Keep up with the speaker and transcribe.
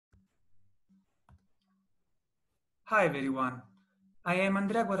Hi everyone, I am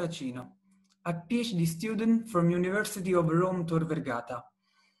Andrea Guarracino, a PhD student from University of Rome Tor Vergata.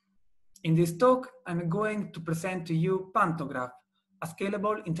 In this talk, I'm going to present to you Pantograph, a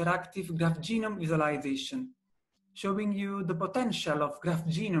scalable interactive graph genome visualization, showing you the potential of graph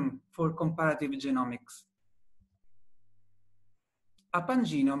genome for comparative genomics. A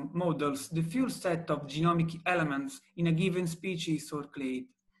pangenome models the full set of genomic elements in a given species or clade.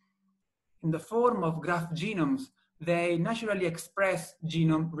 In the form of graph genomes, they naturally express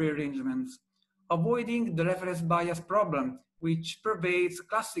genome rearrangements, avoiding the reference bias problem, which pervades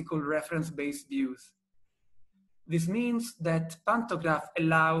classical reference-based views. This means that Pantograph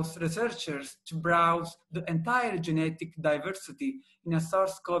allows researchers to browse the entire genetic diversity in a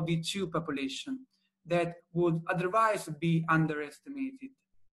SARS-CoV-2 population that would otherwise be underestimated.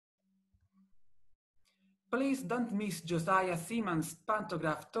 Please don't miss Josiah Seaman's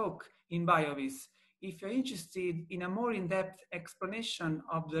Pantograph talk in BioVis if you're interested in a more in-depth explanation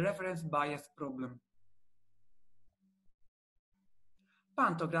of the reference bias problem.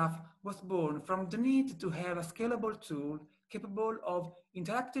 Pantograph was born from the need to have a scalable tool capable of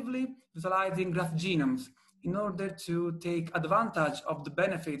interactively visualizing graph genomes in order to take advantage of the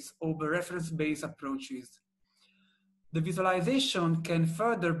benefits of reference-based approaches. The visualization can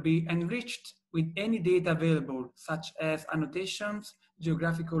further be enriched with any data available, such as annotations,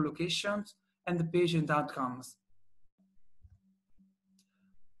 geographical locations, and the patient outcomes.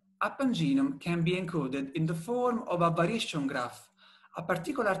 A pangenome can be encoded in the form of a variation graph, a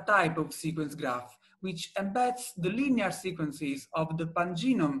particular type of sequence graph, which embeds the linear sequences of the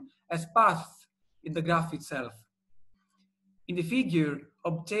pangenome as paths in the graph itself. In the figure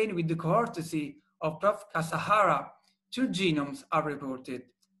obtained with the courtesy of Prof. Kasahara, two genomes are reported,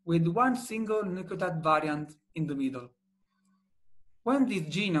 with one single nucleotide variant in the middle. When these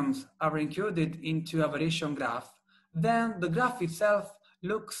genomes are encoded into a variation graph, then the graph itself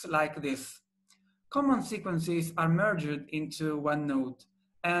looks like this. Common sequences are merged into one node,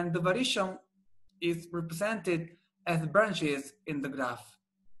 and the variation is represented as branches in the graph.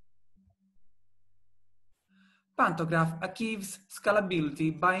 Pantograph achieves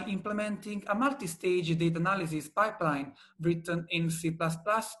scalability by implementing a multi-stage data analysis pipeline written in C++,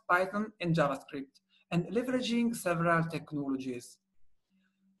 Python, and JavaScript, and leveraging several technologies.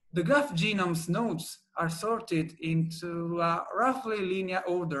 The graph genome's nodes are sorted into a roughly linear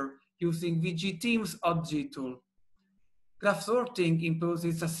order using VGTeam's OddG tool. Graph sorting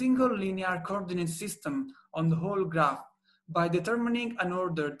imposes a single linear coordinate system on the whole graph by determining an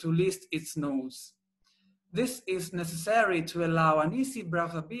order to list its nodes. This is necessary to allow an easy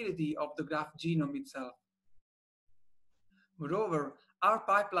browsability of the graph genome itself. Moreover, our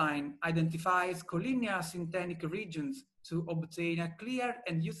pipeline identifies collinear syntenic regions to obtain a clear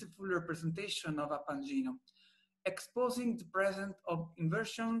and useful representation of a pangenome, exposing the presence of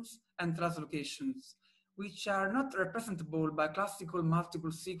inversions and translocations, which are not representable by classical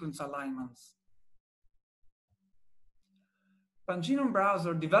multiple sequence alignments. Pangenome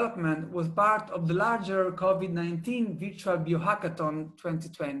browser development was part of the larger COVID-19 Virtual Biohackathon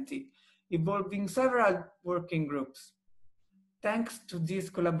 2020, involving several working groups. Thanks to these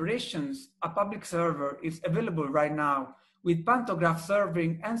collaborations, a public server is available right now, with Pantograph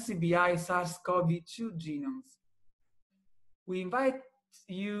serving NCBI SARS-CoV-2 genomes. We invite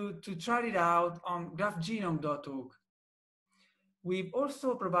you to try it out on graphgenome.org. We've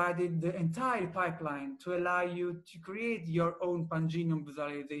also provided the entire pipeline to allow you to create your own pangenome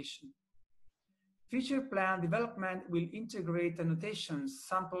visualization. Future plan development will integrate annotations,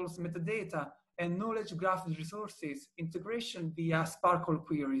 samples, metadata, and knowledge graph resources integration via Sparkle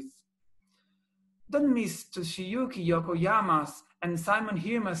queries. Don't miss Toshiyuki Yokoyama's and Simon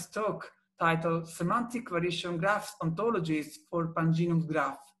Hirmer's talk titled Semantic Variation Graphs Ontologies for Pangenome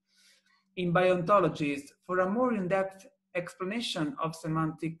Graph in Biontologies for a more in-depth explanation of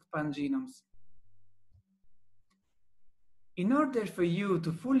semantic pangenomes. In order for you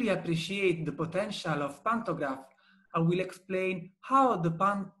to fully appreciate the potential of Pantograph, I will explain how the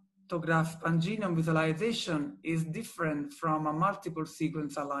Pantograph pangenome visualization is different from a multiple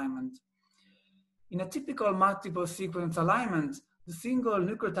sequence alignment. In a typical multiple sequence alignment, the single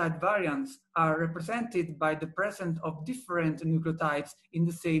nucleotide variants are represented by the presence of different nucleotides in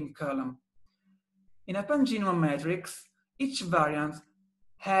the same column. In a pangenome matrix, each variant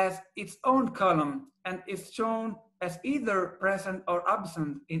has its own column and is shown as either present or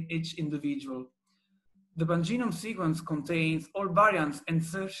absent in each individual. The pangenome sequence contains all variants and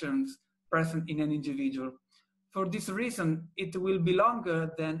insertions present in an individual. For this reason, it will be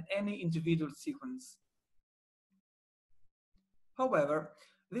longer than any individual sequence. However,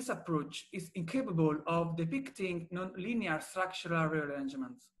 This approach is incapable of depicting nonlinear structural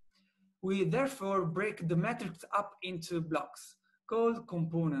rearrangements. We therefore break the matrix up into blocks, called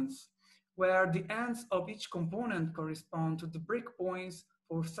components, where the ends of each component correspond to the breakpoints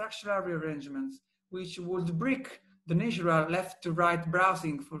for structural rearrangements, which would break the natural left-to-right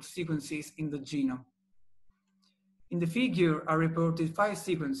browsing for sequences in the genome. In the figure are reported 5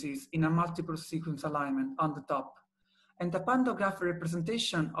 sequences in a multiple sequence alignment on the top, and a pantograph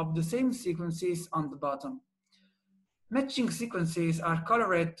representation of the same sequences on the bottom. Matching sequences are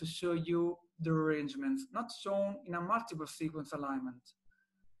colored to show you the arrangements, not shown in a multiple sequence alignment.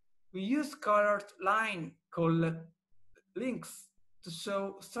 We use colored line called links to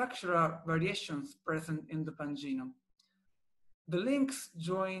show structural variations present in the pangenome. The links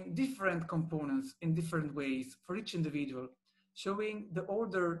join different components in different ways for each individual, showing the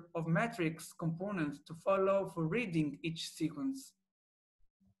order of matrix components to follow for reading each sequence.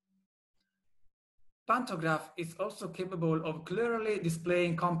 Pantograph is also capable of clearly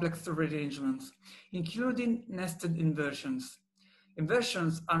displaying complex rearrangements, including nested inversions.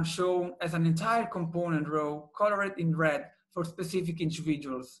 Inversions are shown as an entire component row colored in red for specific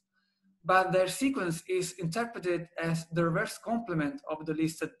individuals, but their sequence is interpreted as the reverse complement of the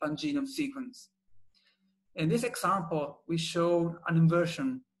listed pangenome sequence. In this example, we show an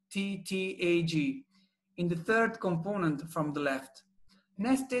inversion, TTAG, in the third component from the left,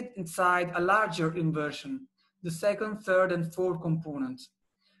 nested inside a larger inversion, the second, third, and fourth components,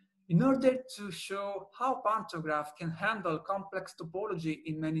 in order to show how Pantograph can handle complex topology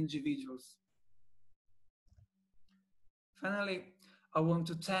in many individuals. Finally, I want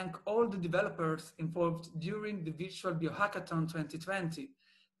to thank all the developers involved during the Virtual Biohackathon 2020,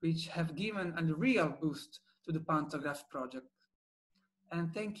 which have given a real boost to the Pantograph project.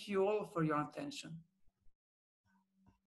 And thank you all for your attention.